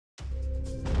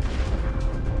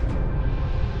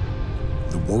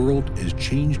world is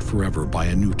changed forever by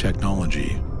a new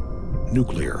technology,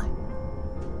 nuclear.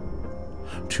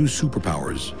 Two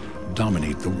superpowers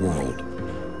dominate the world,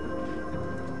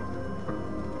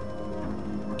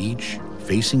 each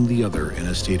facing the other in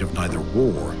a state of neither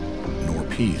war nor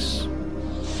peace.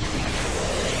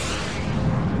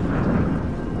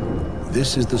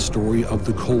 This is the story of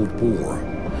the Cold War,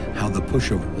 how the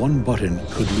push of one button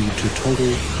could lead to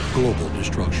total global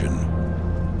destruction.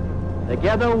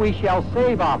 Together we shall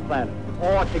save our planet,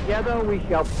 or together we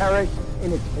shall perish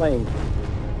in its flames.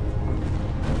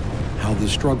 How the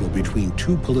struggle between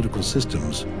two political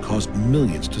systems caused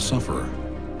millions to suffer.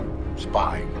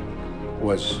 Spying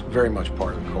was very much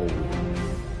part of the Cold War.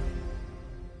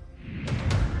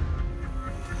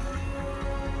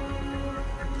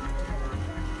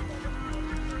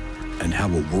 And how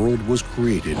a world was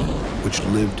created which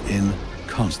lived in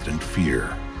constant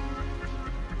fear.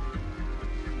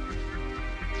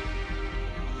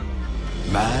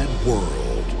 Mad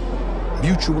world,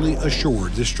 mutually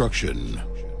assured destruction.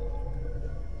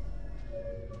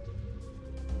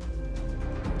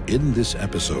 In this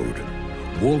episode,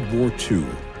 World War II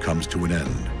comes to an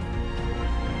end.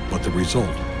 But the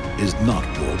result is not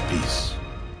world peace.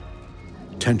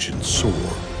 Tensions soar.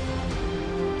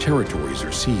 Territories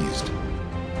are seized.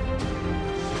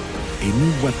 A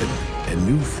new weapon and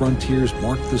new frontiers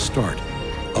mark the start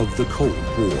of the Cold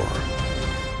War.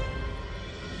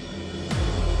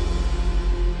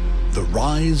 The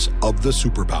rise of the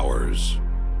superpowers.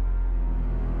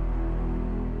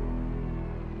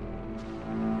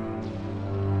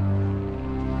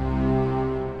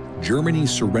 Germany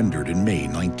surrendered in May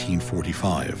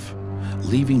 1945,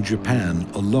 leaving Japan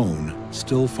alone,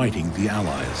 still fighting the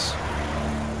Allies.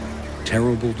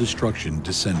 Terrible destruction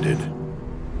descended.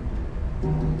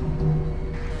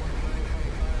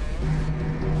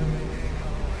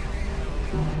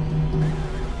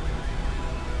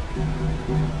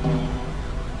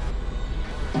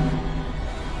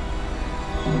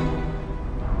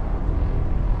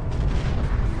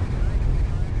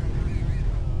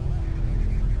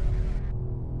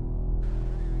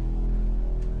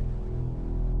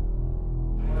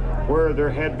 Where there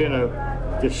had been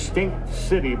a distinct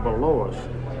city below us,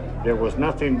 there was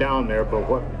nothing down there but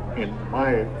what, in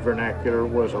my vernacular,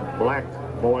 was a black,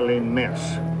 boiling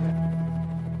mess.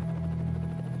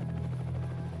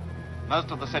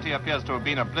 Most of the city appears to have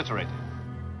been obliterated.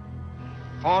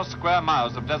 4 square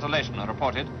miles of desolation are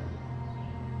reported.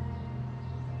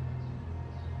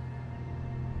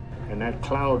 And that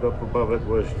cloud up above it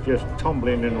was just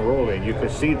tumbling and rolling. You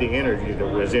could see the energy that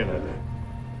was in it.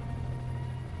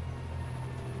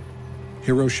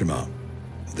 Hiroshima,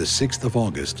 the 6th of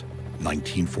August,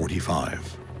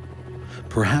 1945.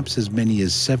 Perhaps as many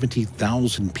as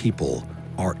 70,000 people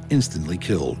are instantly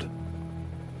killed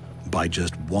by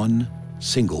just one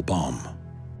single bomb.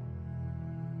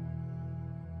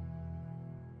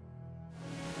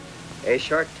 A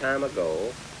short time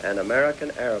ago, an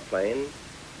American airplane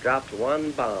dropped one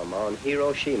bomb on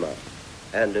Hiroshima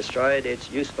and destroyed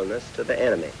its usefulness to the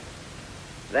enemy.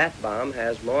 That bomb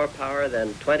has more power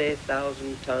than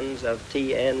 20,000 tons of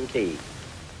TNT.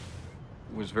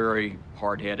 Was very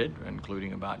hard-headed,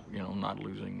 including about, not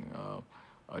losing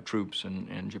troops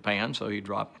in Japan, so he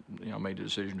dropped, made the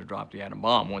decision to drop the atom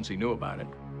bomb once he knew about it.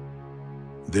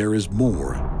 There is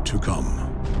more to come.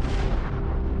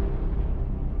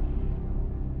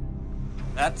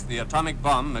 That's the atomic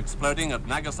bomb exploding at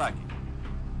Nagasaki.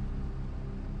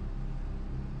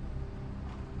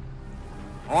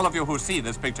 All of you who see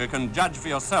this picture can judge for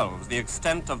yourselves the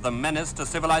extent of the menace to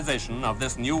civilization of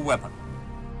this new weapon.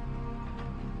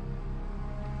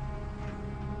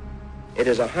 It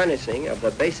is a harnessing of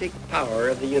the basic power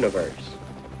of the universe.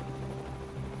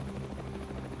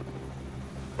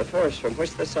 The force from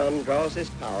which the sun draws its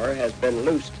power has been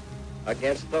loosed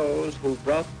against those who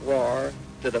brought war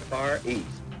to the Far East.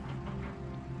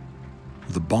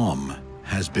 The bomb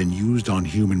has been used on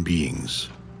human beings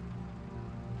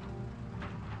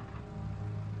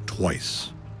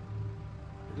twice.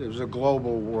 It was a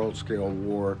global world-scale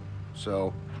war,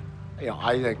 so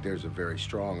I think there's a very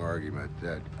strong argument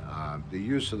that the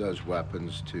use of those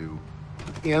weapons to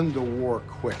end the war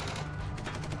quickly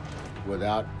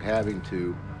without having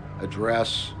to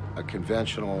address a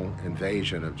conventional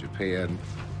invasion of Japan,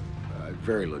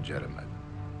 very legitimate.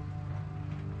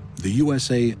 The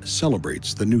USA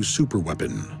celebrates the new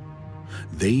superweapon.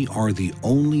 They are the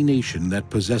only nation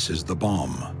that possesses the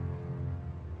bomb.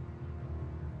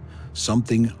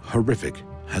 Something horrific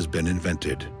has been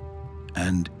invented,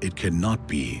 and it cannot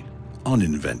be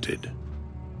uninvented.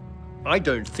 I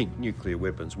don't think nuclear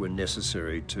weapons were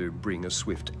necessary to bring a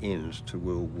swift end to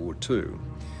World War II.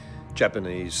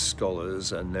 Japanese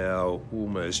scholars are now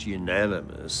almost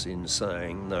unanimous in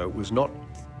saying, no, it was not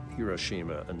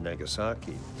Hiroshima and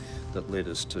Nagasaki that led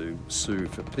us to sue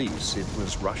for peace. It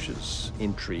was Russia's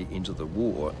entry into the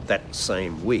war that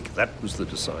same week. That was the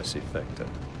decisive factor.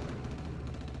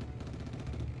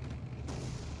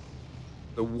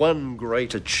 The one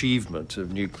great achievement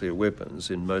of nuclear weapons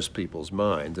in most people's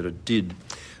mind, that it did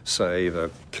save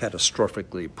a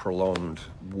catastrophically prolonged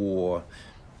war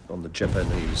on the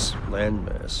Japanese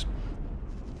landmass,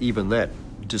 even that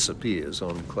disappears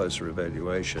on closer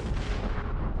evaluation.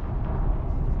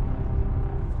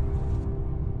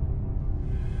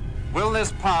 Will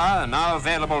this power, now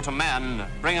available to man,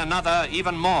 bring another,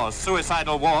 even more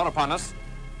suicidal war upon us?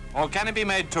 Or can it be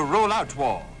made to rule out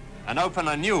war and open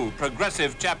a new,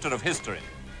 progressive chapter of history,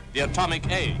 the atomic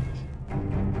age?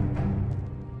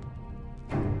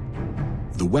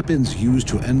 The weapons used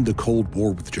to end the Cold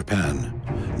War with Japan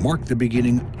mark the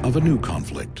beginning of a new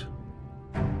conflict.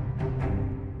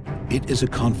 It is a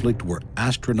conflict where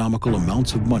astronomical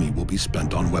amounts of money will be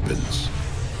spent on weapons.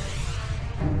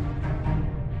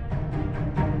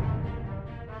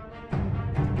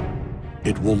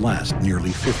 It will last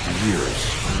nearly 50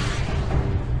 years.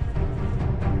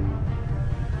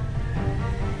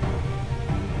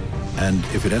 And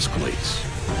if it escalates,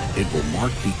 it will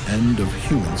mark the end of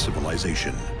human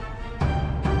civilization.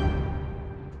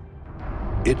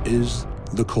 It is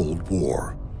the Cold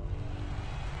War.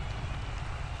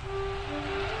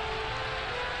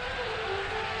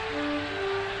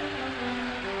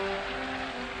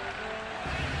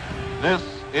 This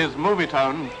is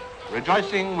Movietone,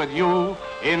 rejoicing with you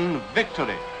in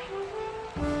victory.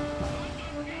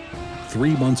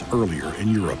 3 months earlier in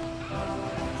Europe,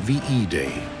 VE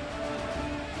Day.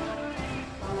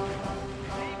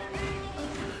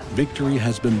 Victory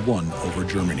has been won over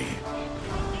Germany.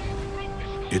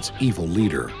 Its evil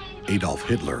leader, Adolf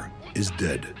Hitler, is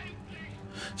dead.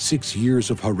 6 years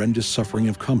of horrendous suffering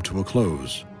have come to a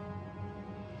close.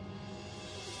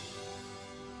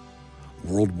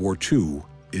 World War II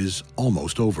is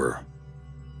almost over.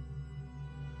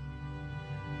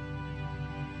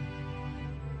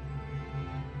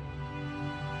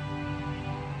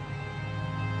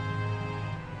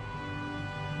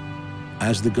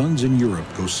 As the guns in Europe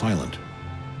go silent,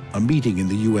 a meeting in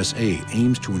the USA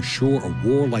aims to ensure a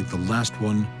war like the last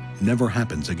one never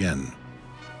happens again.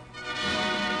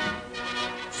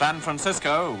 San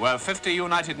Francisco, where 50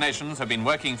 United Nations have been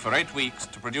working for 8 weeks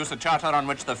to produce a charter on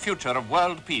which the future of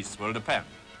world peace will depend.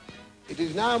 It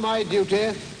is now my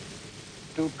duty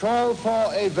to call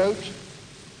for a vote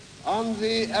on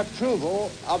the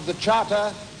approval of the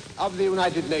Charter of the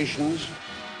United Nations.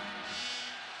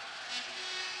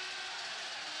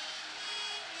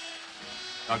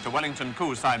 Dr. Wellington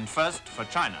Koo signed first for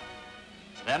China.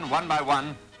 Then, one by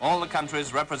one, all the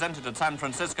countries represented at San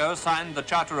Francisco signed the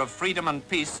Charter of Freedom and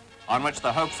Peace on which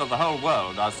the hopes of the whole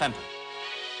world are centered.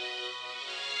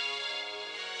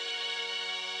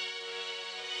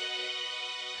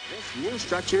 This new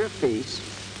structure of peace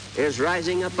is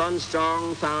rising upon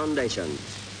strong foundations.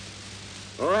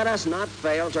 Let us not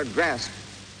fail to grasp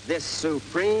this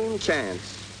supreme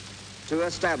chance to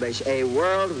establish a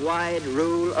worldwide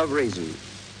rule of reason,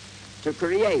 to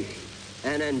create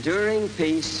an enduring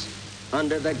peace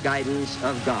under the guidance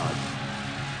of God.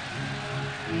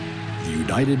 The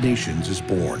United Nations is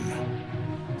born.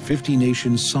 50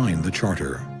 nations sign the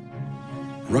charter.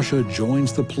 Russia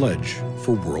joins the pledge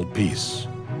for world peace.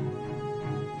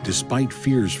 Despite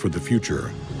fears for the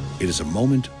future, it is a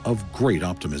moment of great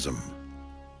optimism.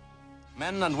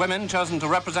 Men and women chosen to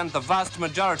represent the vast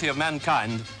majority of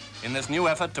mankind in this new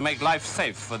effort to make life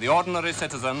safe for the ordinary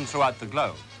citizen throughout the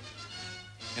globe.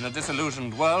 In a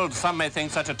disillusioned world, some may think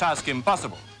such a task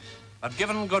impossible. But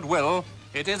given goodwill,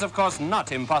 it is of course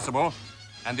not impossible,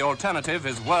 and the alternative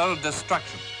is world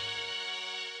destruction.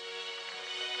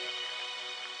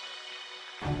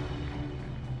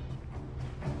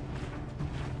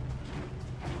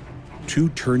 Two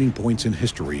turning points in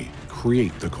history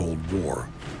create the Cold War.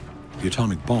 The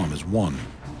atomic bomb is one.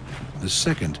 The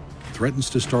second threatens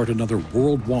to start another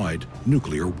worldwide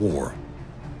nuclear war.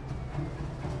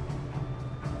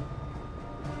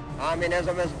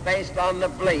 Communism is based on the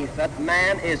belief that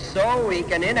man is so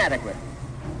weak and inadequate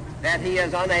that he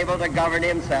is unable to govern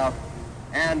himself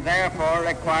and therefore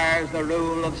requires the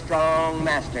rule of strong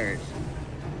masters.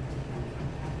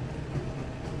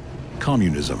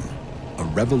 Communism, a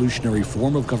revolutionary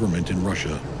form of government in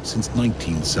Russia since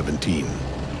 1917.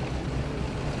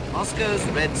 Moscow's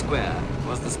Red Square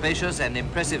was the spacious and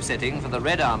impressive setting for the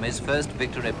Red Army's first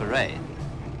victory parade.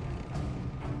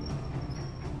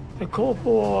 The Cold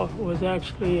War was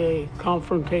actually a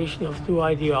confrontation of two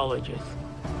ideologies: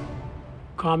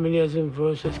 communism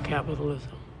versus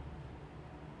capitalism.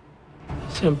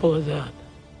 Simple as that.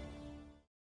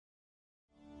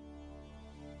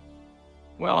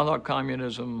 Well, I thought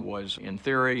communism was, in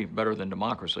theory, better than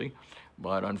democracy.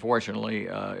 But unfortunately,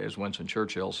 as Winston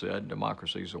Churchill said,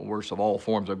 democracy is the worst of all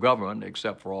forms of government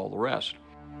except for all the rest.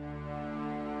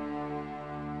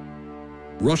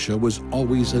 Russia was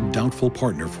always a doubtful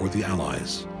partner for the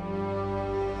Allies.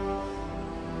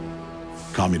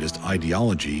 Communist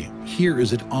ideology here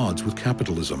is at odds with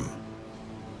capitalism.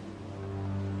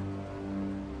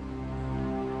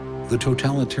 The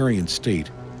totalitarian state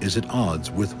is at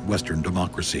odds with Western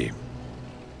democracy.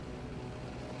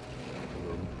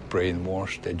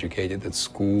 Brainwashed, educated at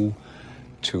school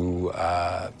to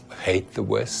hate the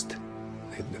West.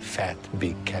 The fat,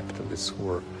 big capitalists who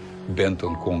were bent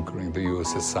on conquering the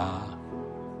USSR.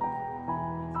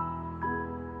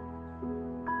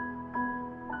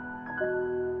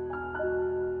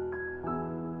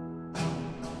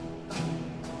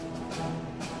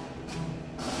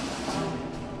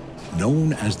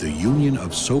 Known as the Union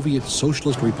of Soviet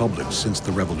Socialist Republics since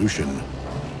the revolution,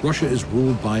 Russia is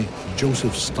ruled by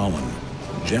Joseph Stalin,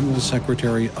 General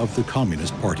Secretary of the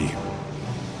Communist Party.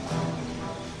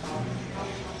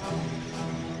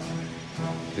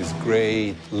 This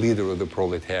great leader of the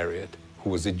proletariat,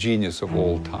 who was a genius of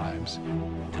all times.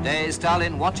 Today,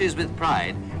 Stalin watches with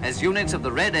pride as units of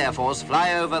the Red Air Force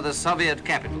fly over the Soviet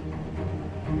capital.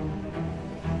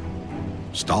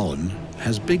 Stalin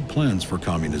has big plans for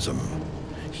communism.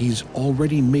 He's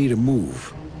already made a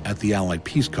move at the Allied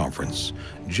Peace Conference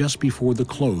just before the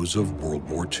close of World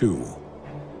War II.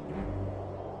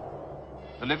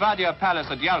 The Livadia Palace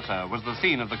at Yalta was the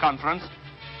scene of the conference,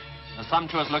 a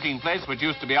sumptuous-looking place which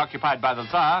used to be occupied by the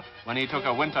Tsar when he took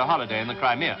a winter holiday in the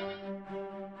Crimea.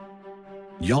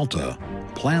 Yalta,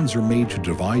 plans are made to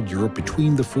divide Europe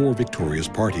between the four victorious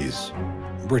parties: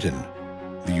 Britain,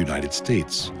 the United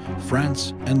States,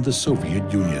 France, and the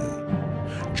Soviet Union.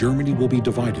 Germany will be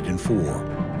divided in four.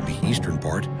 The eastern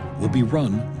part will be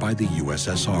run by the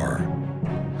USSR.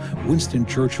 Winston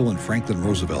Churchill and Franklin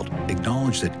Roosevelt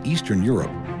acknowledged that Eastern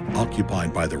Europe,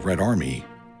 occupied by the Red Army,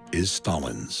 is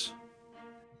Stalin's.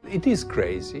 It is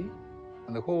crazy.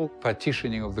 And the whole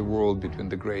partitioning of the world between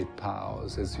the great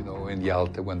powers, as you know, in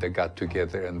Yalta, when they got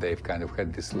together and they've kind of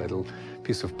had this little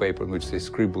piece of paper in which they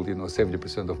scribbled,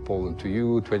 70% of Poland to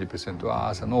you, 20% to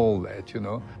us, and all that,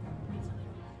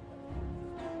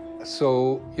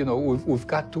 So, we've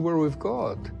got to where we've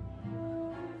got.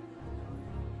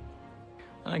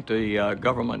 I think the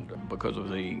government, because of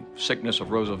the sickness of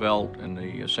Roosevelt and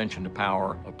the ascension to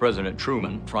power of President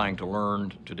Truman, trying to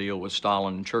learn to deal with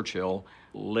Stalin and Churchill,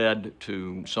 led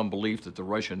to some belief that the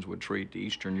Russians would treat the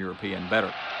Eastern European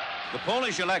better. The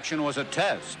Polish election was a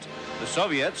test. The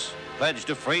Soviets pledged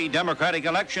a free democratic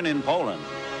election in Poland.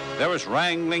 There was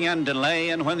wrangling and delay,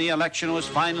 and when the election was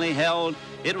finally held,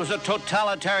 it was a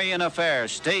totalitarian affair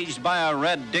staged by a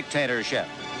Red dictatorship.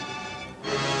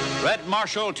 Red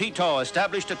Marshal Tito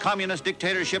established a communist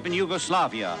dictatorship in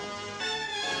Yugoslavia.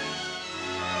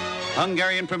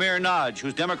 Hungarian Premier Nagy,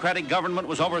 whose democratic government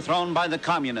was overthrown by the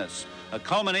communists, a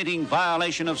culminating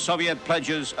violation of Soviet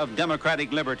pledges of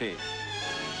democratic liberty.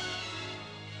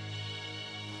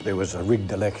 There was a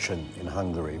rigged election in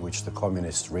Hungary, which the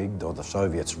communists rigged, or the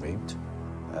Soviets rigged,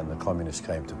 and the communists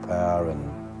came to power, and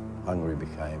Hungary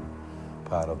became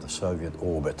part of the Soviet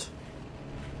orbit.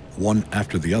 One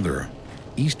after the other,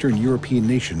 Eastern European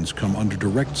nations come under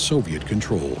direct Soviet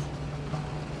control.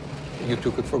 You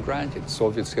took it for granted.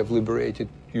 Soviets have liberated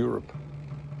Europe,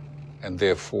 and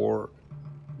therefore,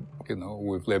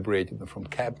 we've liberated them from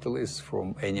capitalists,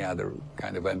 from any other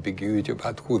kind of ambiguity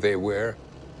about who they were.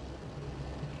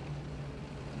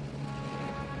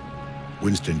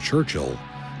 Winston Churchill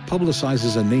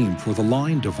publicizes a name for the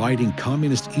line dividing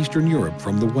communist Eastern Europe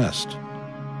from the West.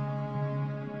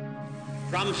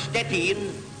 From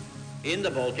Stettin in the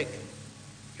Baltic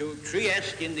to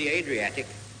Trieste in the Adriatic,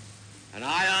 an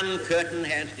iron curtain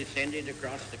has descended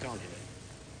across the continent.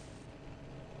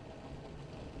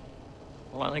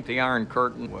 Well, I think the Iron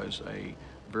Curtain was a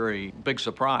very big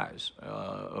surprise,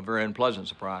 a very unpleasant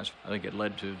surprise. I think it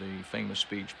led to the famous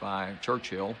speech by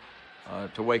Churchill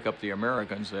to wake up the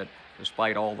Americans that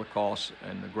despite all the costs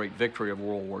and the great victory of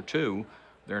World War II,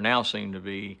 there now seemed to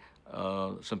be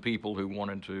some people who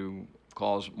wanted to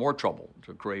cause more trouble,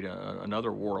 to create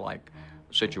another warlike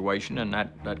situation, and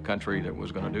that country that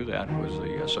was going to do that was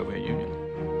the Soviet Union.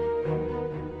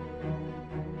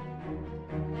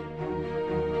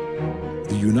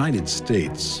 United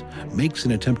States makes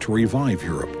an attempt to revive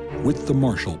Europe with the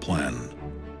Marshall Plan.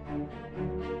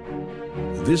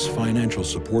 This financial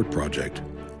support project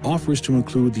offers to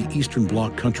include the Eastern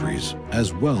Bloc countries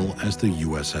as well as the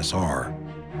USSR.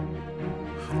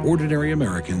 Ordinary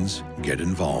Americans get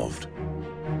involved.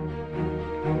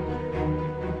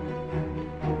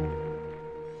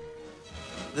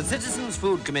 The Citizens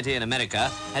Food Committee in America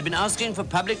had been asking for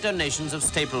public donations of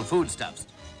staple foodstuffs.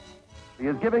 He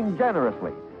is giving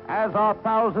generously, as are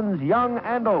thousands young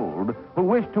and old who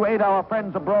wish to aid our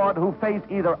friends abroad who face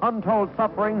either untold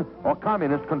suffering or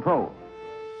communist control.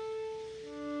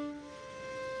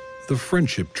 The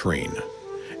Friendship Train,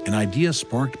 an idea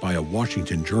sparked by a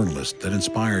Washington journalist that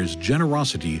inspires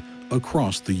generosity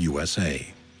across the USA.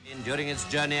 During its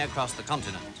journey across the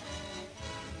continent.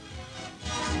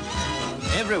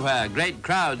 Everywhere, great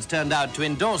crowds turned out to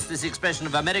endorse this expression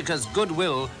of America's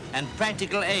goodwill and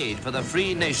practical aid for the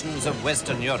free nations of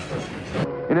Western Europe.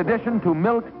 In addition to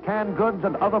milk, canned goods,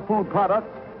 and other food products,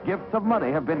 gifts of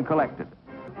money have been collected.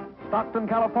 Stockton,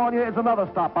 California is another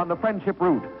stop on the Friendship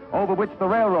route, over which the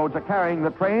railroads are carrying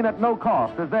the train at no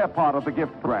cost as their part of the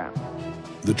gift grant.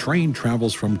 The train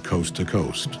travels from coast to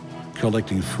coast,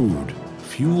 collecting food,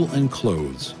 fuel, and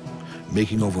clothes,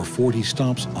 making over 40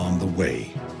 stops on the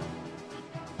way.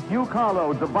 New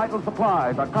carloads of vital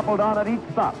supplies are coupled on at each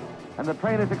stop, and the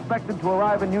train is expected to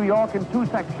arrive in New York in 2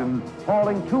 sections,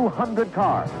 hauling 200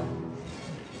 cars.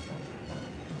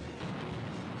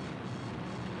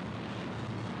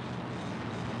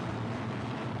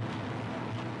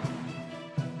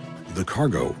 The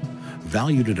cargo,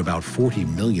 valued at about $40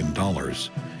 million,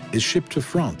 is shipped to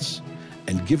France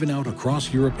and given out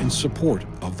across Europe in support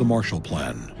of the Marshall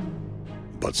Plan.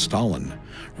 But Stalin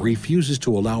refuses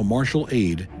to allow Marshall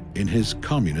aid in his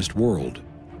communist world.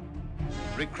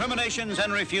 Recriminations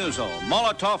and refusal.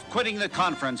 Molotov quitting the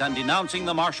conference and denouncing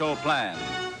the Marshall Plan.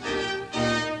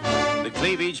 The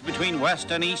cleavage between West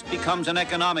and East becomes an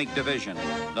economic division.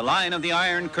 The line of the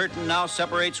Iron Curtain now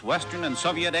separates Western and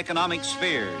Soviet economic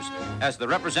spheres as the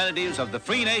representatives of the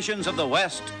free nations of the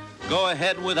West go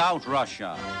ahead without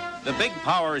Russia. The big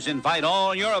powers invite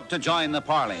all Europe to join the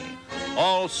parley.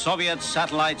 All Soviet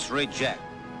satellites reject.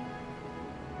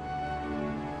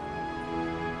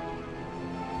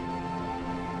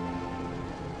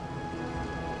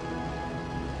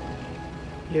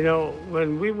 You know,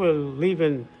 when we were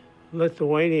leaving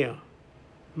Lithuania,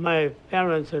 my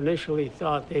parents initially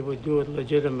thought they would do it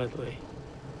legitimately.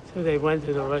 So they went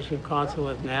to the Russian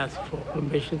consulate and asked for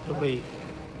permission to leave.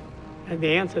 And the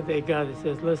answer they got, it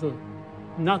says, listen,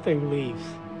 nothing leaves.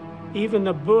 Even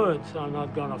the birds are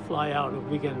not going to fly out if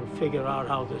we can figure out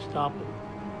how to stop them.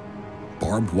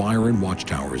 Barbed wire and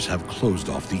watchtowers have closed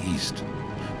off the East.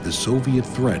 The Soviet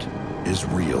threat is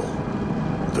real.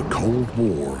 The Cold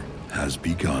War has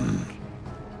begun.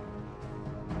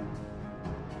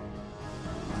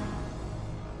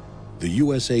 The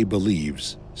USA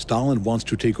believes Stalin wants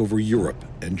to take over Europe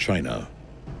and China.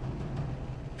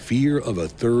 Fear of a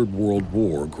third world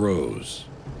war grows.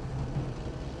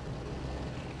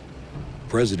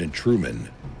 President Truman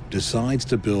decides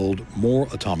to build more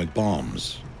atomic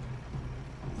bombs.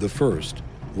 The first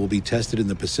will be tested in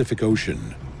the Pacific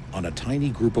Ocean on a tiny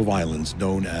group of islands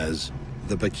known as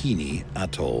the Bikini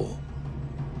Atoll.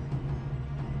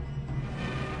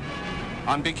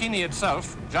 On Bikini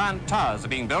itself, giant towers are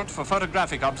being built for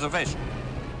photographic observation.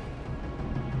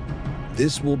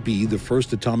 This will be the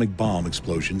first atomic bomb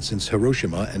explosion since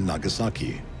Hiroshima and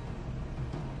Nagasaki.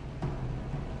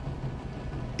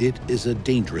 It is a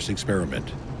dangerous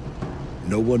experiment.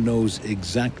 No one knows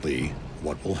exactly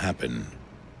what will happen.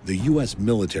 The U.S.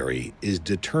 military is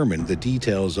determined the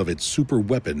details of its super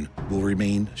weapon will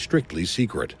remain strictly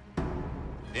secret.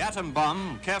 The atom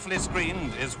bomb, carefully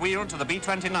screened, is wheeled to the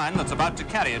B-29 that's about to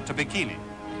carry it to Bikini.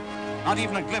 Not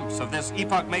even a glimpse of this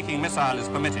epoch-making missile is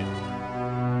permitted.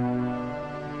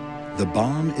 The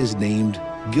bomb is named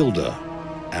Gilda,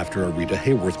 after a Rita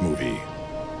Hayworth movie.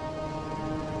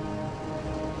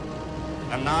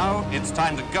 And now it's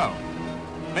time to go.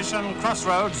 Mission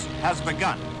Crossroads has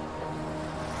begun.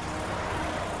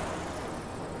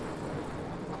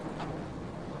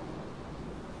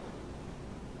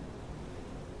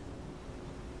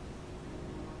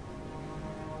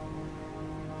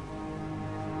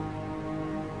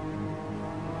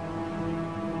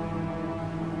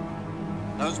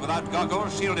 Those without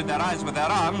goggles shielded their eyes with their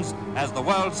arms as the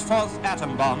world's 4th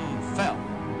atom bomb fell.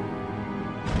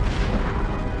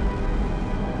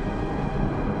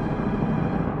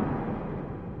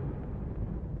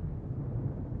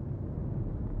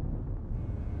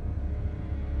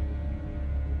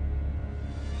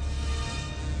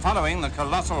 Following the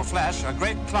colossal flash, a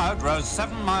great cloud rose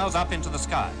 7 miles up into the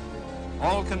sky.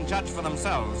 All can judge for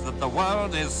themselves that the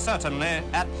world is certainly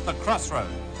at the crossroads.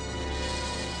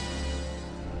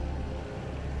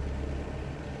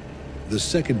 The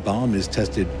second bomb is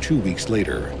tested 2 weeks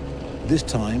later. This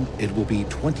time, it will be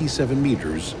 27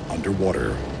 meters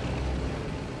underwater.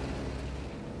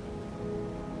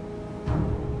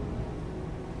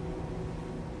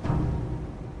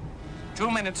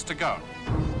 Two minutes to go.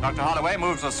 Dr. Holloway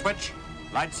moves a switch,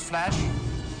 lights flash.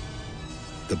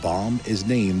 The bomb is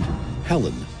named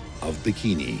Helen of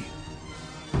Bikini.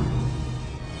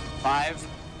 5,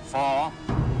 4,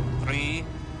 3,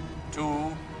 2,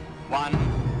 1,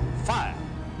 fire.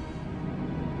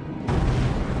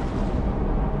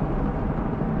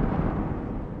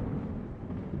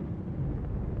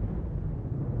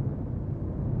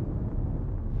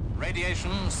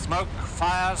 Radiation, smoke,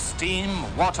 fire,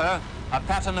 steam, water, a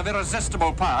pattern of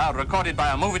irresistible power recorded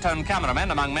by a Movietone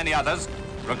cameraman, among many others,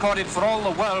 recorded for all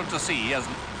the world to see as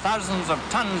thousands of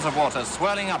tons of water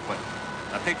swirling upward,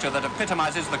 a picture that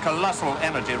epitomizes the colossal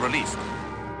energy released.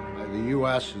 The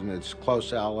U.S. and its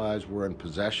close allies were in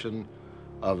possession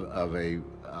of a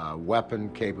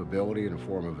weapon capability in the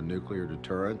form of a nuclear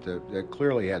deterrent that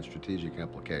clearly had strategic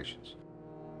implications.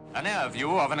 An air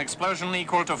view of an explosion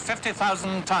equal to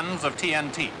 50,000 tons of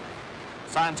TNT.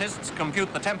 Scientists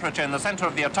compute the temperature in the center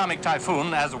of the atomic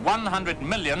typhoon as 100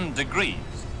 million degrees.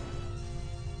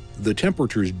 The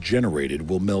temperatures generated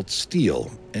will melt steel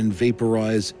and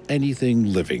vaporize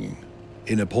anything living.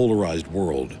 In a polarized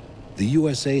world, the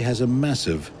USA has a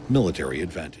massive military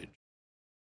advantage.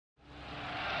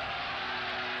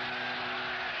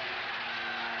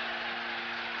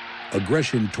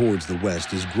 Aggression towards the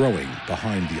West is growing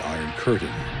behind the Iron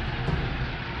Curtain.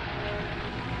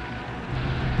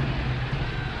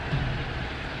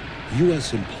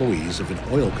 U.S. employees of an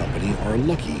oil company are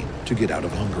lucky to get out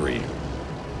of Hungary.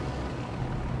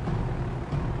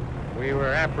 We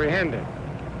were apprehended.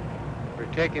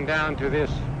 We're taken down to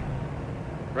this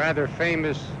rather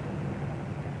famous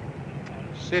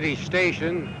city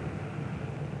station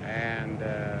and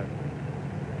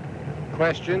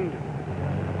questioned,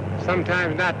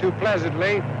 sometimes not too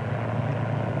pleasantly,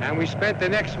 and we spent the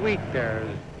next week there.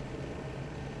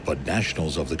 But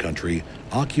nationals of the country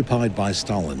occupied by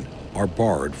Stalin are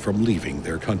barred from leaving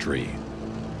their country.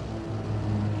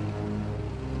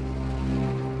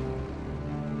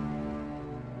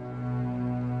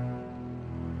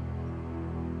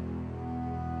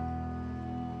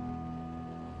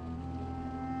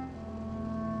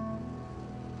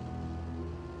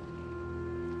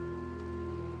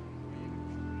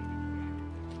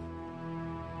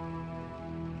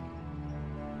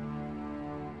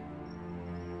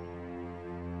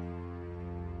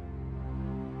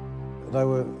 They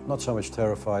were not so much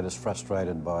terrified as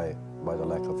frustrated by the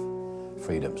lack of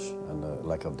freedoms and the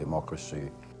lack of democracy.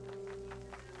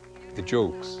 The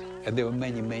jokes, and there were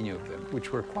many, many of them,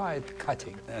 which were quite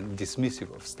cutting and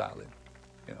dismissive of Stalin.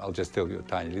 You know, I'll just tell you a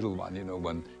tiny little one, you know,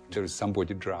 when there is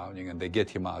somebody drowning and they get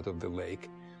him out of the lake,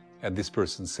 and this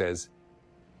person says,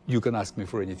 "You can ask me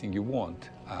for anything you want.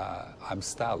 I'm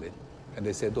Stalin." And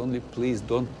they said, "Only please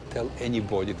don't tell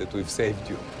anybody that we've saved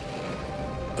you."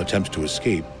 Attempts to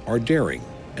escape are daring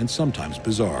and sometimes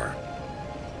bizarre.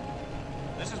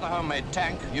 This is the homemade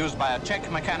tank used by a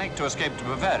Czech mechanic to escape to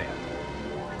Bavaria.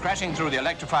 Crashing through the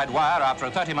electrified wire after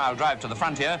a 30-mile drive to the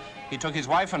frontier, he took his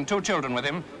wife and 2 children with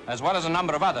him, as well as a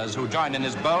number of others who joined in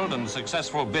his bold and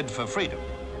successful bid for freedom.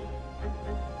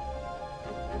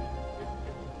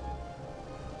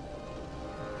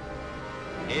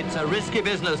 It's a risky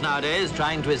business nowadays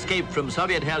trying to escape from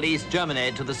Soviet-held East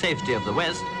Germany to the safety of the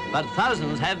West, but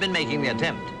thousands have been making the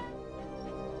attempt.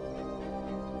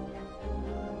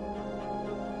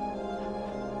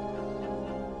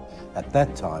 At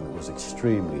that time, it was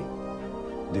extremely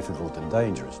difficult and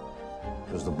dangerous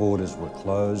because the borders were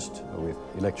closed with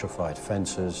electrified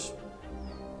fences,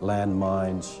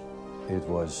 landmines. It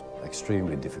was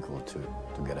extremely difficult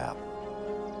to get out.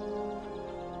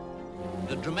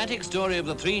 The dramatic story of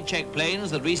the 3 Czech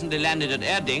planes that recently landed at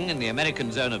Erding in the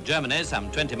American zone of Germany, some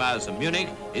 20 miles from Munich,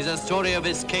 is a story of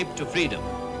escape to freedom.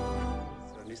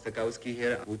 Mr. Kautsky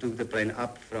here, who took the plane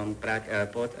up from Prague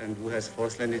airport and who has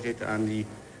force landed it on the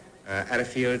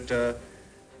airfield,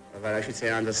 where I should say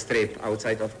on the strip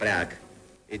outside of Prague.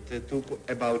 It took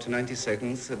about 90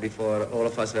 seconds before all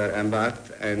of us were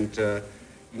embarked, and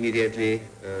immediately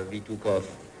we took off.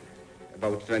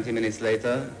 About 20 minutes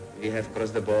later, we have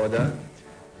crossed the border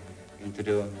into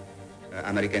the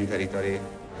American territory.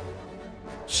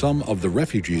 Some of the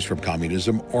refugees from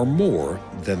communism are more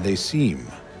than they seem.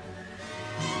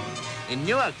 In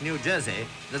Newark, New Jersey,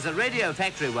 there's a radio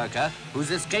factory worker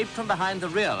who's escaped from behind the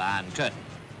real Iron Curtain.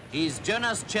 He's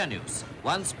Jonas Chernius,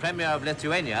 once Premier of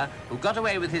Lithuania, who got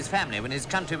away with his family when his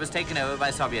country was taken over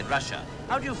by Soviet Russia.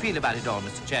 How do you feel about it all,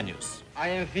 Mr. Chernius? I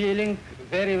am feeling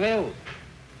very well.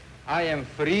 I am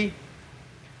free.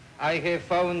 I have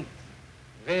found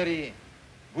very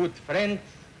good friends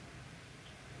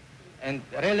and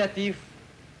relatives.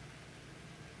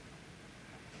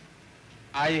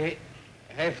 I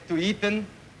have to eat.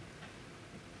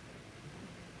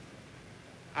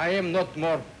 I am not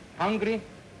more hungry.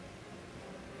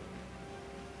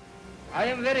 I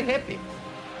am very happy.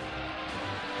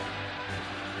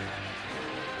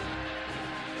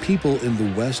 People in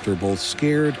the West are both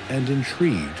scared and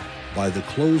intrigued by the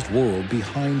closed world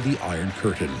behind the Iron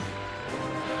Curtain.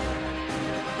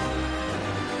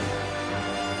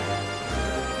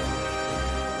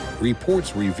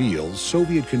 Reports reveal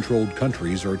Soviet-controlled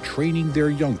countries are training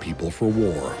their young people for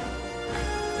war.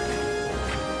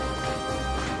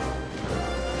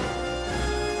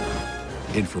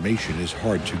 Information is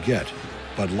hard to get,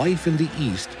 but life in the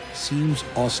East seems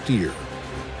austere.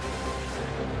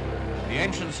 The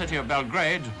ancient city of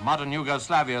Belgrade, modern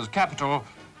Yugoslavia's capital,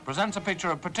 presents a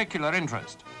picture of particular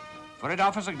interest, for it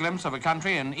offers a glimpse of a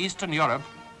country in Eastern Europe,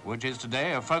 which is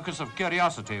today a focus of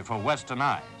curiosity for Western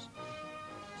eyes.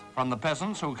 From the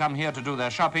peasants who come here to do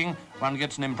their shopping, one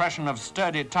gets an impression of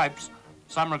sturdy types,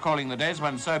 some recalling the days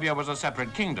when Serbia was a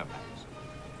separate kingdom.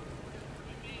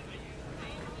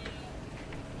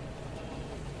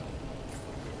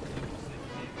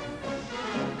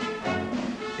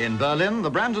 In Berlin, the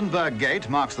Brandenburg Gate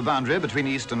marks the boundary between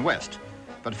East and West.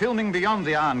 But filming beyond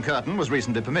the Iron Curtain was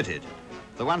recently permitted.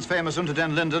 The once famous Unter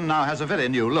den Linden now has a very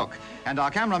new look, and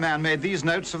our cameraman made these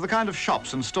notes of the kind of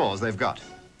shops and stores they've got.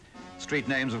 Street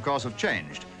names, of course, have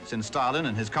changed since Stalin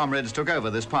and his comrades took over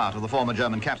this part of the former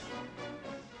German capital.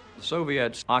 The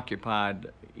Soviets occupied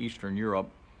Eastern Europe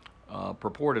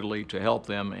purportedly to help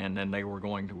them, and then they were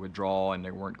going to withdraw and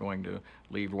they weren't going to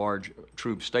leave large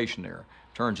troops stationed there.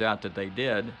 Turns out that they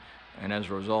did, and as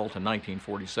a result, in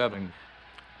 1947,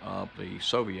 the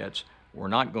Soviets were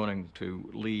not going to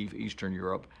leave Eastern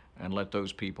Europe and let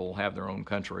those people have their own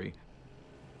country.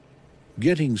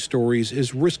 Getting stories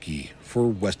is risky for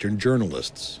Western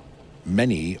journalists.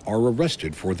 Many are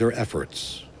arrested for their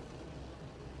efforts.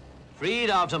 Freed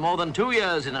after more than 2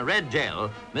 years in a red jail,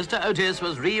 Mr. Otis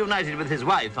was reunited with his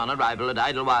wife on arrival at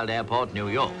Idlewild Airport, New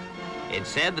York. It's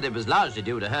said that it was largely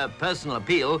due to her personal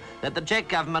appeal that the Czech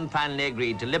government finally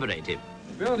agreed to liberate him.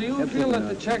 Bill, do you feel that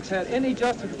the Czechs had any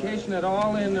justification at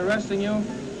all in arresting you?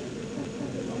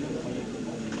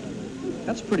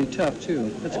 That's pretty tough, too.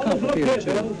 That's complicated,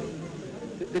 too.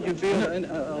 Did you feel... And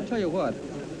I'll tell you what.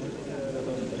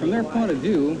 From their point of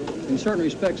view, in certain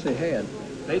respects, they had.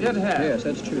 They did have? Yes,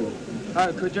 that's true.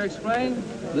 Could you explain?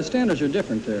 The standards are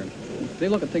different there. They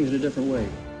look at things in a different way.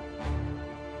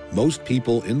 Most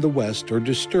people in the West are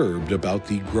disturbed about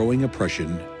the growing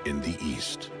oppression in the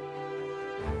East.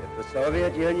 If the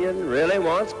Soviet Union really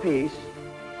wants peace,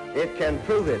 it can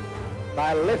prove it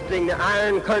by lifting the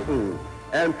Iron Curtain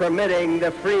and permitting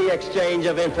the free exchange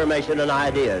of information and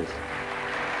ideas.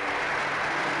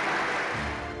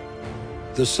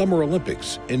 The Summer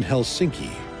Olympics in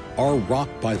Helsinki are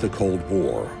rocked by the Cold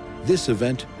War. This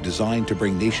event, designed to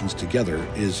bring nations together,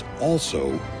 is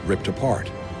also ripped apart.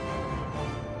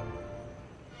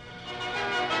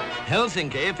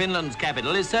 Helsinki, Finland's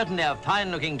capital, is certainly a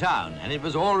fine-looking town, and it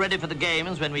was all ready for the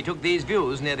games when we took these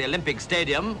views near the Olympic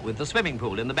Stadium with the swimming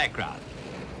pool in the background.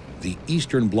 The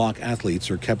Eastern Bloc athletes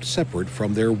are kept separate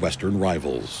from their Western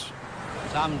rivals.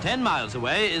 Some 10 miles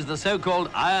away is the so-called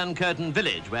Iron Curtain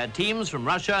Village, where teams from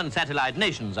Russia and satellite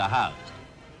nations are housed.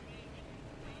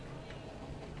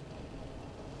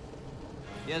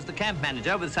 Here's the camp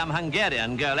manager with some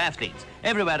Hungarian girl athletes.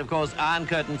 Everywhere, of course, Iron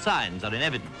Curtain signs are in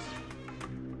evidence.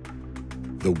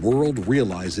 The world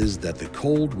realizes that the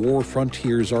Cold War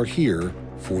frontiers are here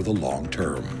for the long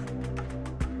term.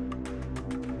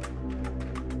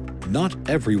 Not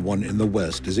everyone in the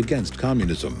West is against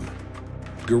communism.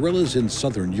 Guerrillas in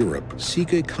Southern Europe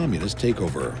seek a communist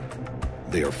takeover.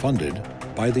 They are funded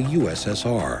by the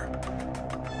USSR.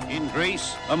 In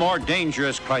Greece, a more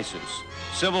dangerous crisis.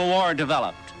 Civil war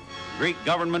developed. Greek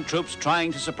government troops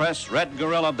trying to suppress red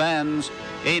guerrilla bands,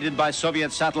 aided by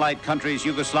Soviet satellite countries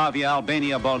Yugoslavia,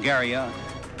 Albania, Bulgaria.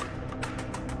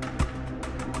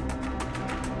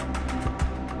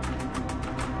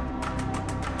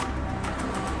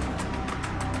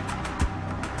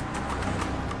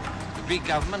 The Greek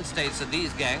government states that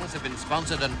these gangs have been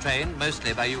sponsored and trained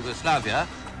mostly by Yugoslavia,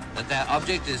 that their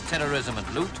object is terrorism and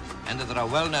loot, and that there are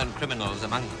well-known criminals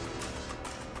among them.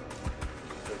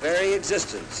 very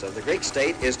existence of the Greek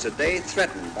state is today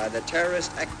threatened by the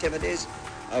terrorist activities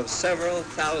of several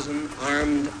thousand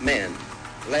armed men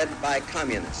led by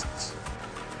communists.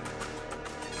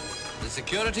 The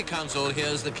Security Council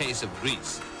hears the case of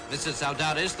Greece. Mr.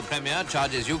 Saldaris, the Premier,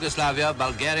 charges Yugoslavia,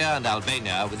 Bulgaria and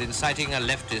Albania with inciting a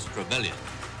leftist rebellion.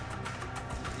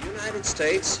 The United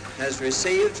States has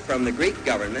received from the Greek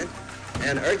government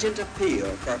an urgent appeal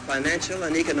for financial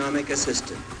and economic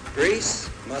assistance. Greece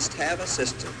must have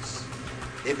assistance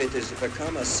if it is to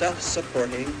become a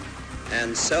self-supporting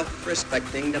and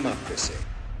self-respecting democracy.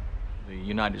 The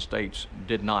United States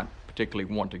did not particularly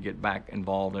want to get back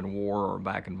involved in war or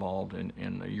back involved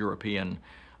in the European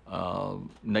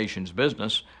nation's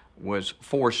business, was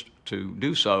forced to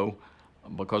do so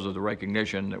because of the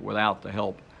recognition that without the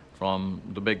help from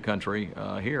the big country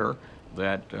here,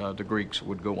 that the Greeks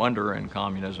would go under and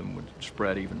communism would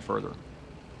spread even further.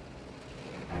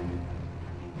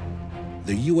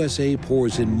 The USA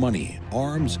pours in money,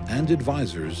 arms, and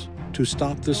advisors to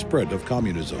stop the spread of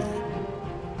communism.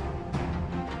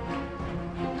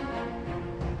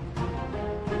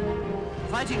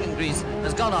 Fighting in Greece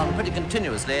has gone on pretty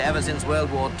continuously ever since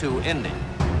World War II ended.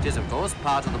 It is, of course,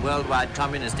 part of the worldwide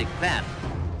communistic plan.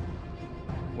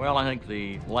 Well, I think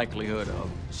the likelihood of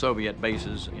Soviet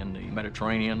bases in the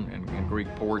Mediterranean and in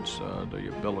Greek ports, the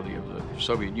ability of the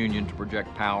Soviet Union to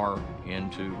project power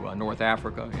into North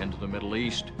Africa, into the Middle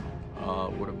East,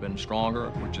 would have been stronger,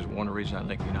 which is one reason I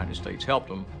think the United States helped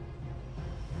them.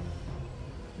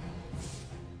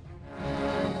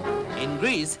 In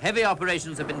Greece, heavy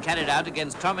operations have been carried out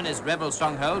against communist rebel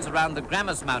strongholds around the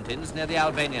Grammos Mountains near the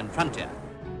Albanian frontier.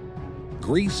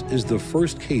 Greece is the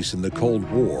first case in the Cold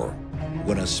War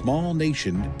when a small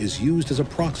nation is used as a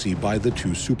proxy by the two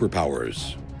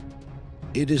superpowers.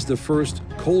 It is the first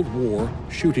Cold War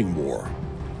shooting war.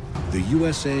 The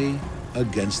USA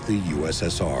against the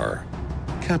USSR.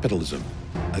 Capitalism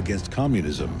against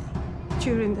communism.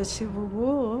 During the Civil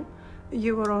War,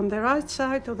 you were on the right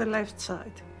side or the left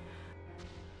side.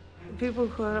 People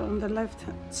who were on the left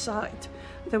side,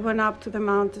 they went up to the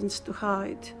mountains to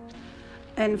hide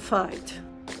and fight.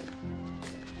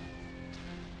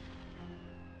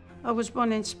 I was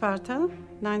born in Sparta,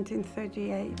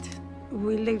 1938.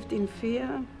 We lived in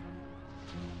fear.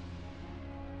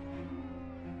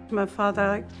 My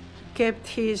father kept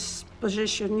his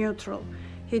position neutral.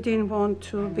 He didn't want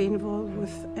to be involved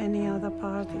with any other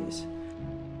parties.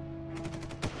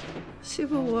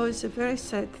 Civil war is a very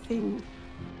sad thing.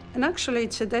 And actually,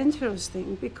 it's a dangerous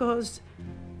thing because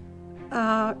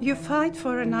you fight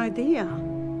for an idea.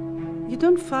 You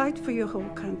don't fight for your whole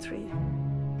country.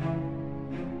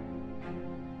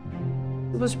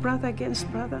 It was brother against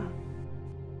brother.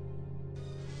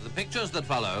 The pictures that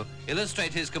follow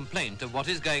illustrate his complaint of what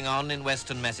is going on in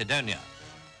Western Macedonia.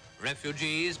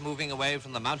 Refugees moving away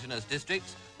from the mountainous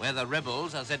districts where the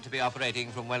rebels are said to be operating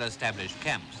from well-established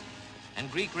camps, and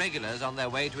Greek regulars on their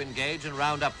way to engage and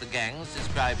round up the gangs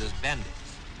described as bandits.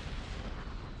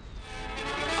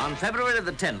 On February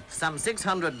the 10th, some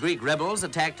 600 Greek rebels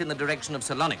attacked in the direction of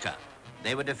Salonika.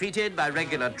 They were defeated by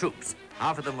regular troops.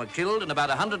 Half of them were killed and about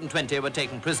 120 were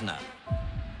taken prisoner.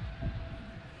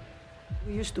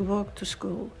 We used to walk to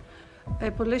school.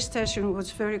 A police station was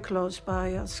very close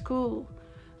by our school.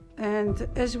 And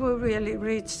as we really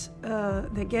reached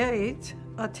the gate,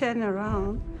 I turned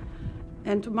around,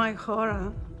 and to my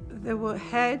horror, there were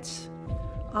heads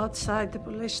outside the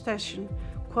police station.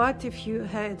 Quite a few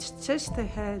heads, just the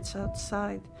heads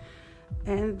outside.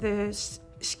 And the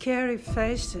scary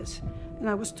faces. And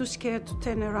I was too scared to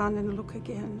turn around and look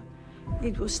again.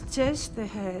 It was just the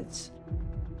heads.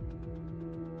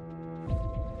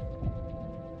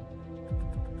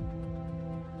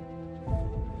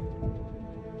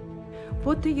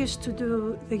 What they used to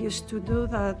do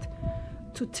that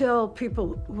to tell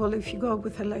people, well, if you go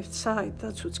with the left side,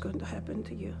 that's what's going to happen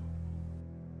to you.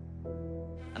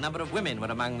 A number of women were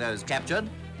among those captured,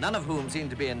 none of whom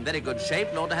seemed to be in very good shape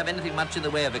nor to have anything much in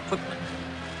the way of equipment.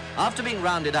 After being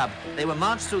rounded up, they were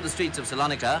marched through the streets of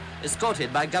Salonika,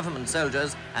 escorted by government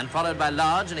soldiers and followed by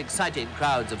large and excited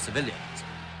crowds of civilians.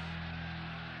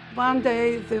 One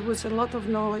day there was a lot of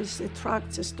noise, a truck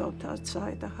just stopped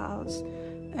outside the house.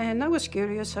 And I was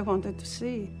curious, I wanted to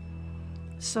see.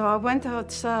 So I went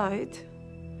outside,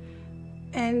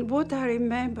 and what I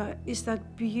remember is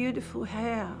that beautiful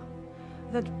hair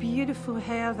that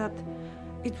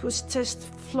it was just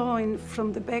flowing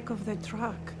from the back of the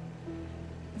truck.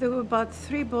 There were about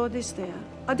 3 bodies there.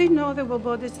 I didn't know there were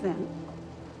bodies then.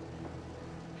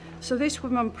 So these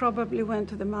women probably went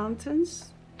to the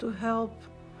mountains to help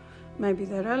maybe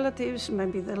their relatives,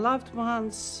 maybe their loved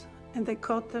ones, and they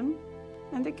caught them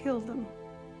and they killed them.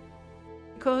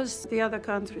 because the other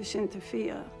countries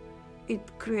interfere, it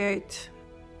creates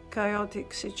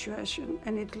chaotic situation,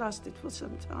 and it lasted for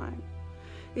some time.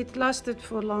 It lasted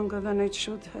for longer than it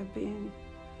should have been,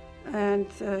 and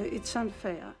it's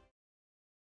unfair.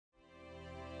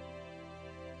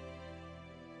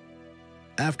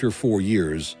 After 4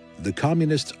 years, the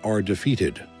communists are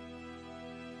defeated.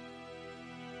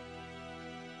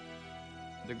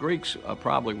 The Greeks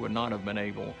probably would not have been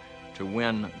able to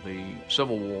win the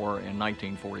Civil War in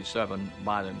 1947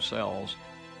 by themselves.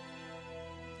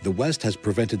 The West has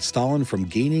prevented Stalin from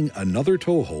gaining another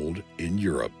toehold in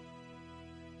Europe.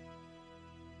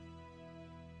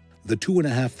 The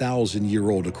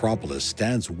 2,500-year-old Acropolis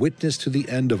stands witness to the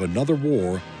end of another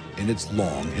war in its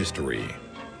long history.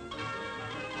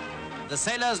 The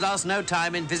sailors lost no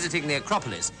time in visiting the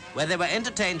Acropolis, where they were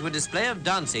entertained to a display of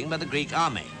dancing by the Greek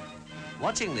army.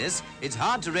 Watching this, it's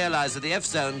hard to realize that the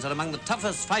F-zones are among the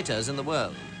toughest fighters in the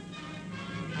world.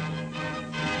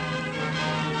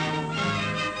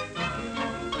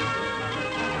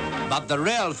 But the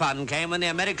real fun came when the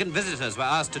American visitors were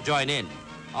asked to join in.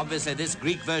 Obviously, this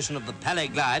Greek version of the Palais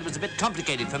Glide was a bit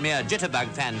complicated for mere jitterbug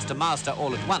fans to master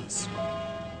all at once.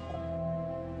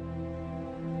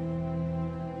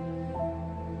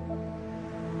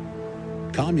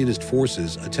 Communist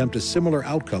forces attempt a similar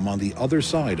outcome on the other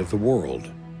side of the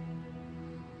world.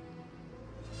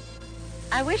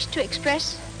 I wish to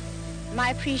express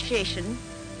my appreciation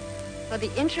for the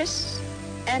interest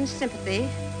and sympathy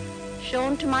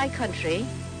shown to my country,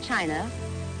 China,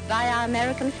 by our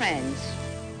American friends.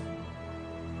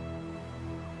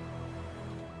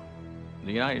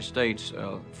 The United States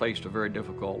faced a very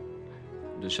difficult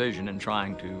decision in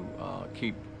trying to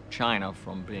keep China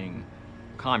from being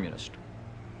communist.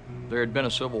 There had been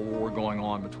a civil war going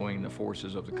on between the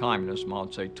forces of the communists, Mao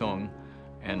Zedong,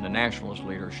 and the nationalist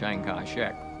leader, Chiang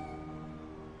Kai-shek.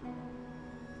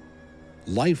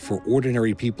 Life for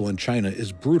ordinary people in China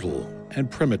is brutal and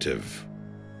primitive.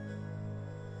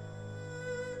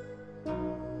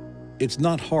 It's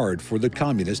not hard for the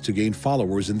communists to gain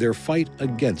followers in their fight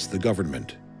against the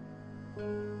government.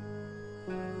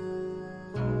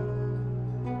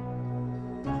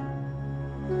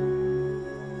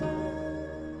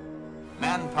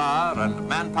 Manpower and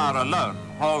manpower alone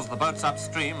hauls the boats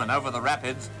upstream and over the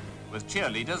rapids with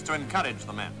cheerleaders to encourage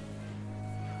the men.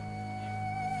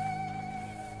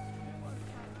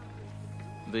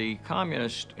 The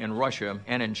communists in Russia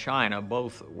and in China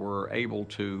both were able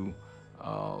to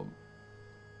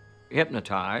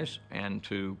hypnotize and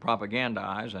to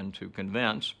propagandize and to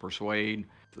convince, persuade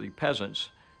the peasants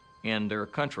in their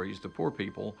countries, the poor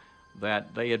people,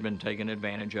 that they had been taken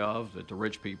advantage of, that the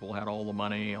rich people had all the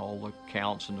money, all the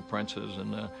counts and the princes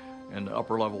and the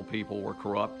upper level people were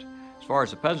corrupt. As far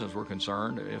as the peasants were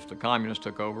concerned, if the communists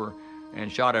took over and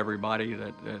shot everybody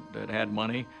that had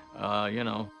money, you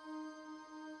know,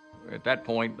 at that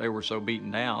point they were so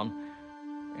beaten down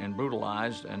and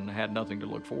brutalized and had nothing to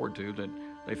look forward to that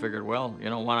they figured, well, you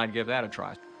know, why not give that a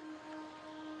try?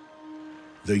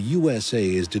 The USA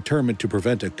is determined to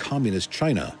prevent a communist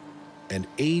China and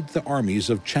aid the armies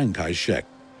of Chiang Kai-shek.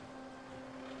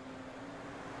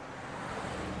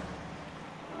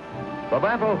 The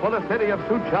battle for the city of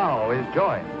Suzhou is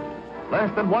joined.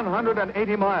 Less than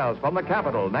 180 miles from the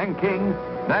capital, Nanking,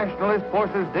 nationalist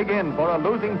forces dig in for a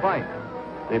losing fight.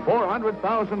 The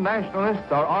 400,000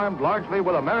 nationalists are armed largely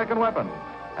with American weapons,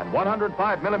 and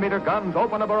 105-millimeter guns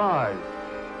open a barrage.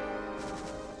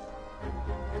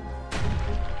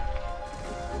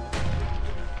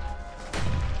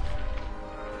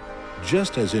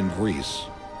 Just as in Greece,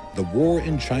 the war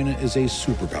in China is a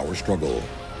superpower struggle.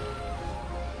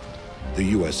 The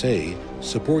USA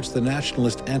supports the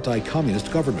nationalist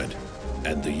anti-communist government,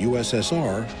 and the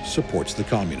USSR supports the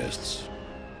communists.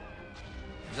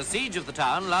 The siege of the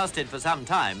town lasted for some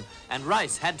time, and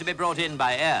rice had to be brought in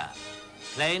by air.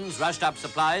 Planes rushed up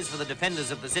supplies for the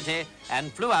defenders of the city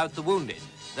and flew out the wounded,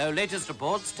 though latest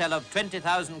reports tell of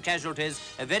 20,000 casualties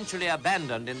eventually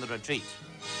abandoned in the retreat.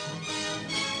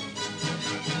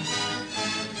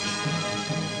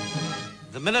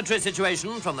 The military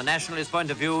situation from the nationalist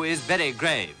point of view is very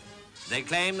grave. They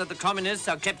claim that the communists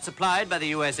are kept supplied by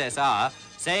the USSR,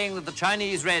 saying that the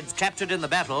Chinese Reds captured in the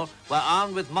battle were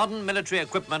armed with modern military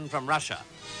equipment from Russia.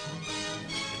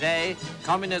 Today,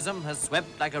 communism has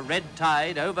swept like a red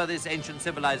tide over this ancient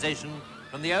civilization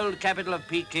from the old capital of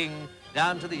Peking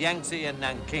down to the Yangtze and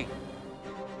Nanking.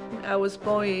 I was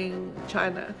born in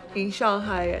China, in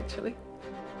Shanghai actually.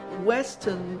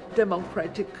 Western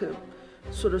democratic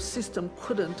sort of system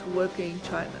couldn't work in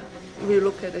China. If you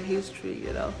look at the history,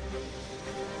 you know.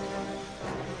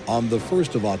 On the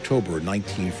 1st of October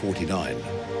 1949,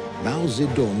 Mao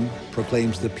Zedong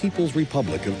proclaims the People's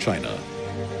Republic of China.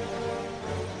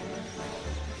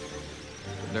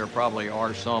 There probably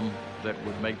are some that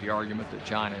would make the argument that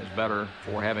China is better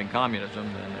for having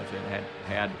communism than if it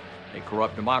had a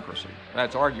corrupt democracy.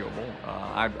 That's arguable.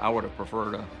 I would have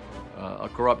preferred a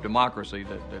corrupt democracy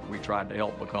that we tried to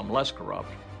help become less corrupt.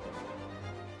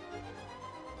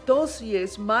 Those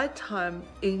years, my time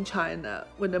in China,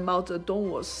 when the Mao Zedong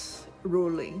was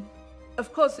ruling,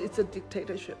 of course it's a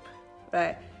dictatorship,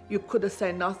 right? You could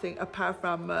say nothing apart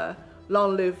from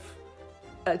long live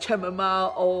Chairman Mao,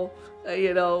 or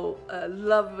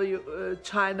love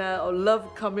China, or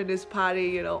love Communist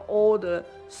Party, all the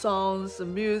songs, the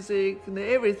music, and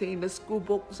everything in the school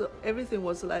books, everything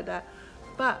was like that.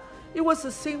 But it was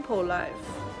a simple life.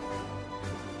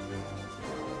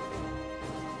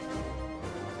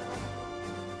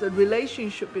 The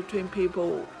relationship between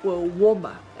people were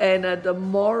warmer, and the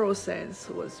moral sense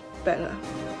was better.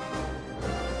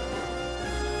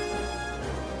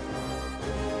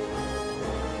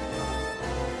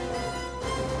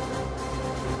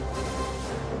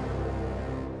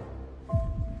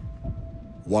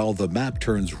 While the map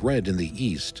turns red in the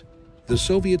east, the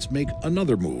Soviets make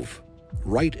another move,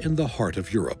 right in the heart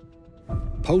of Europe.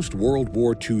 Post-World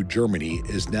War II Germany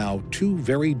is now two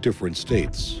very different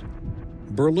states.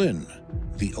 Berlin,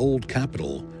 the old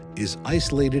capital, is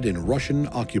isolated in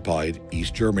Russian-occupied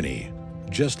East Germany.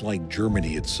 Just like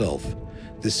Germany itself,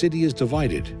 the city is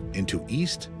divided into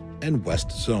East and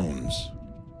West zones.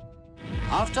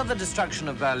 After the destruction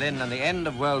of Berlin and the end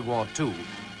of World War II,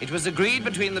 it was agreed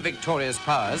between the victorious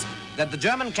powers that the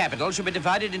German capital should be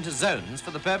divided into zones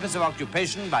for the purpose of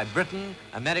occupation by Britain,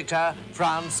 America,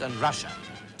 France, and Russia.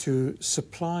 To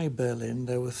supply Berlin,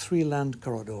 there were 3 land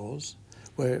corridors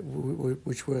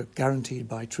which were guaranteed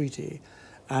by treaty,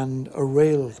 and a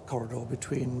rail corridor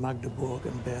between Magdeburg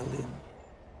and Berlin.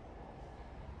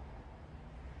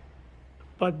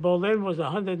 But Berlin was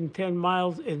 110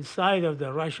 miles inside of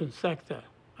the Russian sector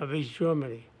of East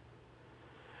Germany.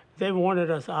 They wanted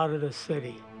us out of the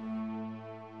city.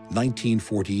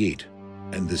 1948,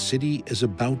 and the city is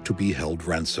about to be held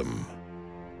ransom.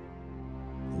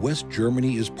 West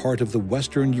Germany is part of the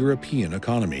Western European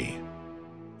economy.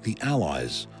 The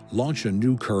Allies launch a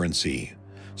new currency,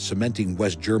 cementing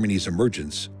West Germany's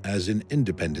emergence as an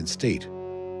independent state.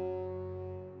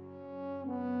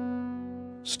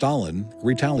 Stalin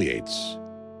retaliates.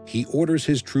 He orders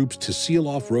his troops to seal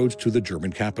off roads to the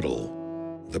German capital.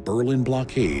 The Berlin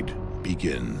blockade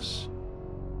begins.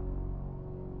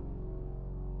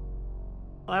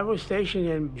 I was stationed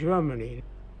in Germany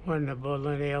when the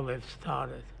Berlin airlift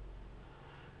started.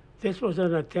 This was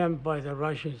an attempt by the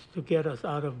Russians to get us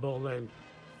out of Berlin.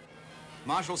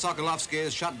 Marshal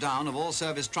Sokolovsky's shutdown of all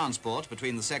service transport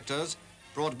between the sectors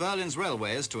brought Berlin's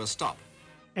railways to a stop.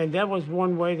 And that was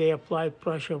one way they applied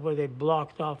pressure, where they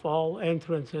blocked off all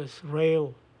entrances,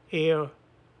 rail, air,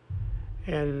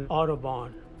 and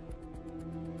Autobahn.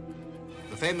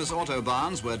 The famous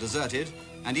autobahns were deserted,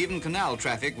 and even canal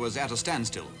traffic was at a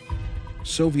standstill.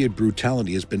 Soviet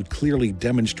brutality has been clearly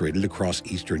demonstrated across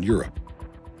Eastern Europe.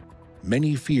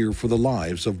 Many fear for the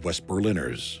lives of West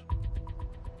Berliners.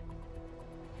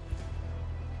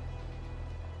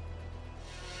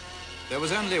 There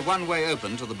was only one way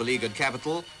open to the beleaguered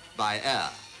capital, by air.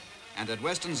 And at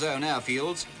Western Zone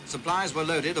airfields, supplies were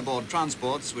loaded aboard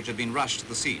transports which had been rushed to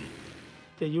the scene.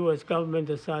 The U.S. government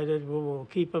decided we will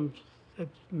keep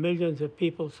millions of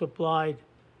people supplied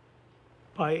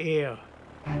by air,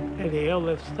 and the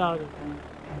airlift started.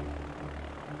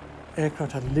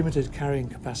 Aircraft had limited carrying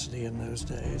capacity in those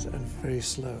days and very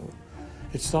slow.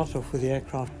 It started off with the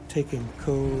aircraft taking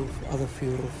coal, other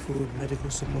fuel, food, medical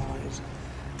supplies,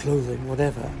 clothing,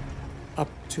 whatever, up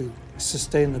to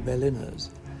sustain the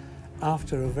Berliners.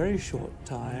 After a very short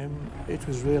time, it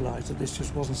was realized that this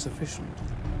just wasn't sufficient.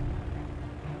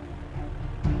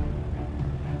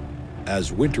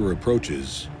 As winter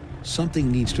approaches,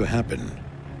 something needs to happen,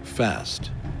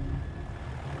 fast.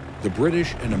 The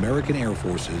British and American Air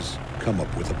Forces come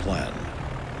up with a plan.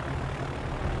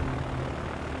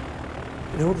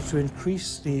 In order to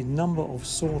increase the number of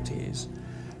sorties,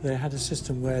 they had a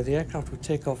system where the aircraft would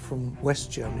take off from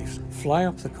West Germany, fly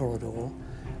up the corridor,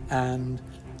 and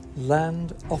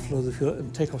land, offload the fuel,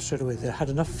 and take off straight away. They had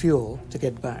enough fuel to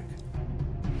get back.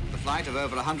 The flight of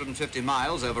over 150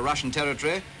 miles over Russian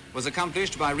territory was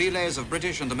accomplished by relays of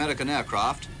British and American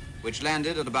aircraft, which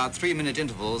landed at about 3-minute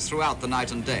intervals throughout the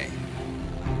night and day.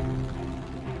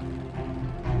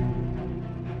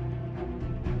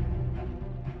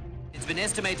 It's been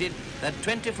estimated that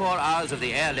 24 hours of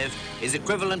the airlift is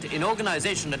equivalent in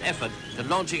organization and effort to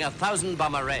launching a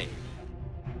 1,000-bomber raid.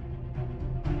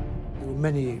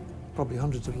 many, probably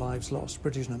hundreds of lives lost,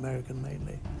 British and American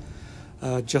mainly,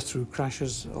 just through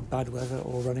crashes or bad weather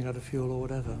or running out of fuel or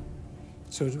whatever.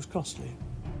 So it was costly.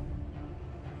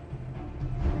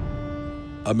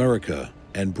 America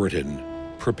and Britain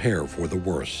prepare for the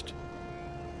worst.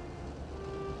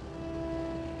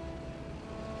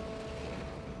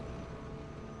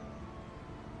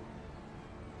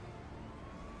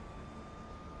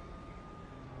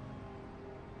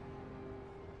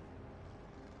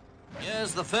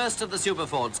 Here's the first of the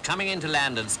superforts coming into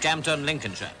land at Scampton,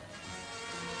 Lincolnshire.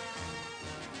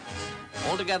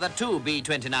 Altogether, 2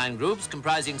 B-29 groups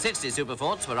comprising 60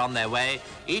 superforts were on their way,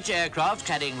 each aircraft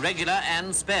carrying regular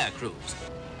and spare crews.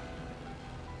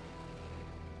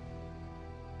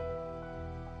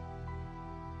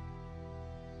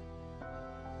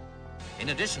 In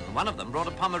addition, one of them brought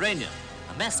a Pomeranian,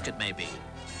 a mask it may be,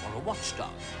 or a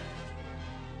watchdog.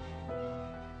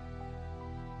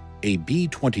 A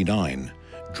B-29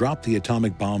 dropped the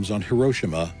atomic bombs on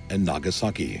Hiroshima and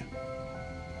Nagasaki.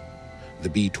 The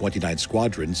B-29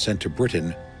 squadron sent to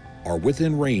Britain are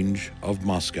within range of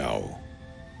Moscow.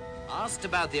 Asked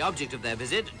about the object of their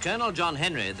visit, Colonel John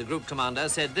Henry, the group commander,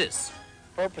 said this.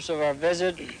 The purpose of our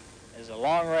visit is a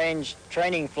long-range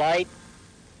training flight.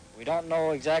 We don't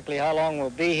know exactly how long we'll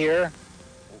be here.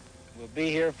 We'll be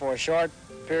here for a short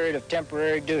period of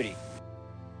temporary duty.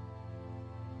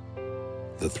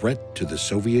 The threat to the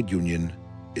Soviet Union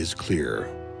is clear.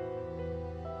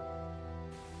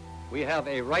 We have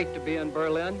a right to be in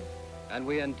Berlin, and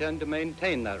we intend to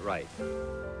maintain that right.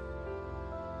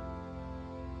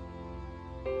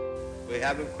 We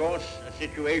have, of course, a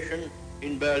situation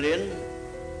in Berlin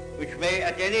which may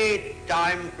at any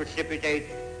time precipitate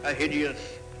a hideous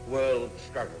world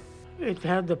struggle. It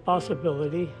had the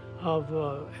possibility of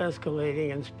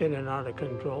escalating and spinning out of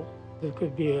control. It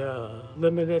could be a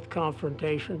limited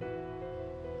confrontation,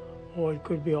 or it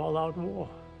could be all-out war.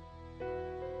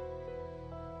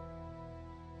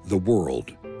 The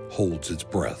world holds its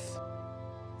breath.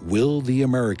 Will the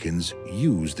Americans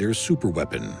use their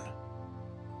superweapon?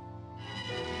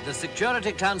 The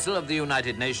Security Council of the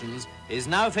United Nations is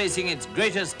now facing its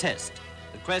greatest test,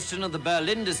 the question of the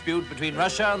Berlin dispute between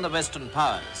Russia and the Western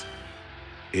powers.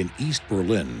 In East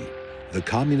Berlin, the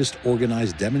communists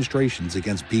organized demonstrations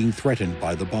against being threatened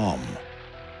by the bomb.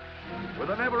 With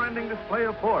a never-ending display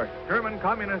of force, German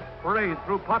communists parade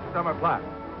through Potsdamer Platz,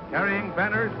 carrying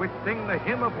banners which sing the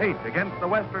hymn of hate against the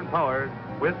Western powers,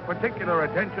 with particular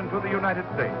attention to the United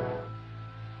States.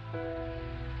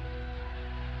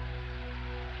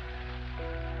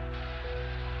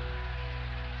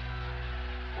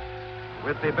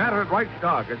 With the battered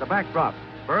Reichstag as a backdrop,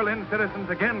 Berlin citizens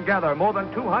again gather more than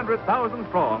 200,000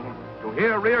 strong to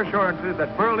hear reassurances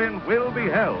that Berlin will be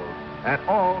held at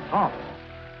all costs.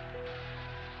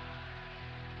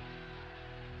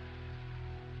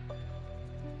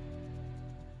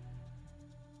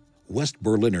 West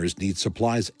Berliners need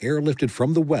supplies airlifted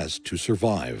from the west to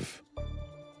survive.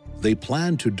 They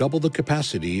plan to double the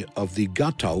capacity of the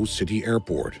Gatow city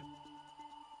airport.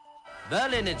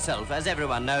 Berlin itself, as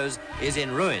everyone knows, is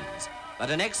in ruins, but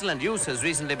an excellent use has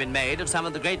recently been made of some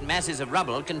of the great masses of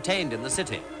rubble contained in the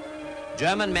city.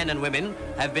 German men and women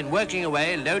have been working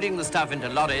away, loading the stuff into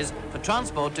lorries for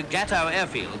transport to Gatow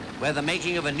airfield, where the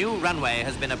making of a new runway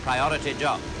has been a priority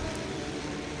job.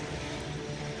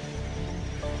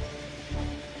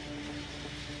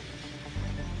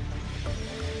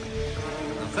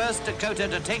 The first Dakota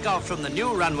to take off from the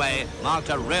new runway marked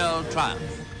a real triumph.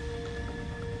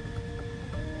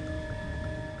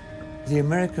 The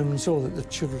Americans saw that the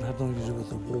children had nothing to do with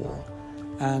the war,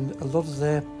 and a lot of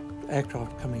their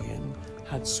aircraft coming in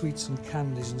had sweets and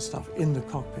candies and stuff in the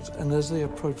cockpits, and as they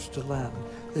approached to land,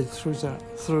 they'd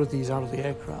throw these out of the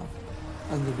aircraft,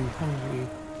 and there'd be hungry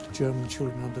German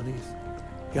children underneath,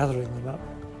 gathering them up.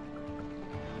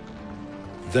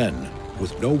 Then,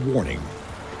 with no warning,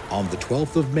 on the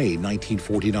 12th of May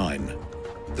 1949,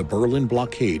 the Berlin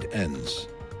blockade ends.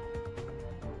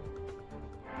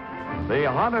 The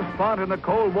hottest spot in the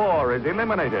Cold War is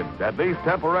eliminated, at least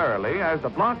temporarily, as the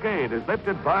blockade is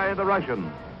lifted by the Russians.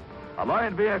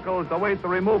 Allied vehicles await the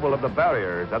removal of the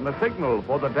barriers and the signal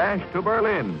for the dash to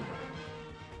Berlin.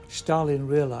 Stalin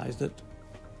realized that,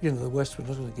 the West was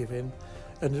not going to give in,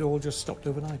 and it all just stopped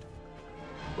overnight.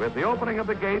 With the opening of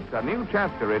the gates, a new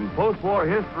chapter in post-war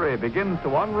history begins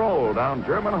to unroll down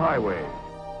German highways.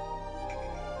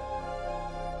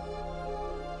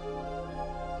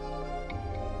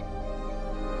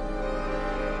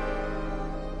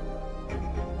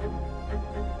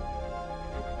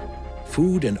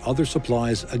 Food and other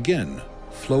supplies again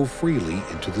flow freely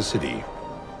into the city.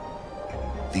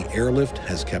 the airlift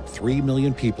has kept 3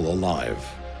 million people alive.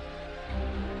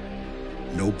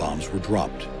 No bombs were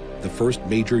dropped. The first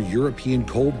major European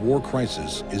Cold War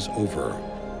crisis is over.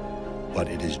 But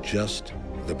it is just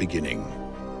the beginning.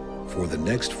 For the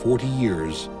next 40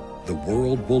 years, the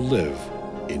world will live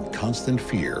in constant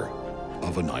fear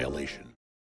of annihilation.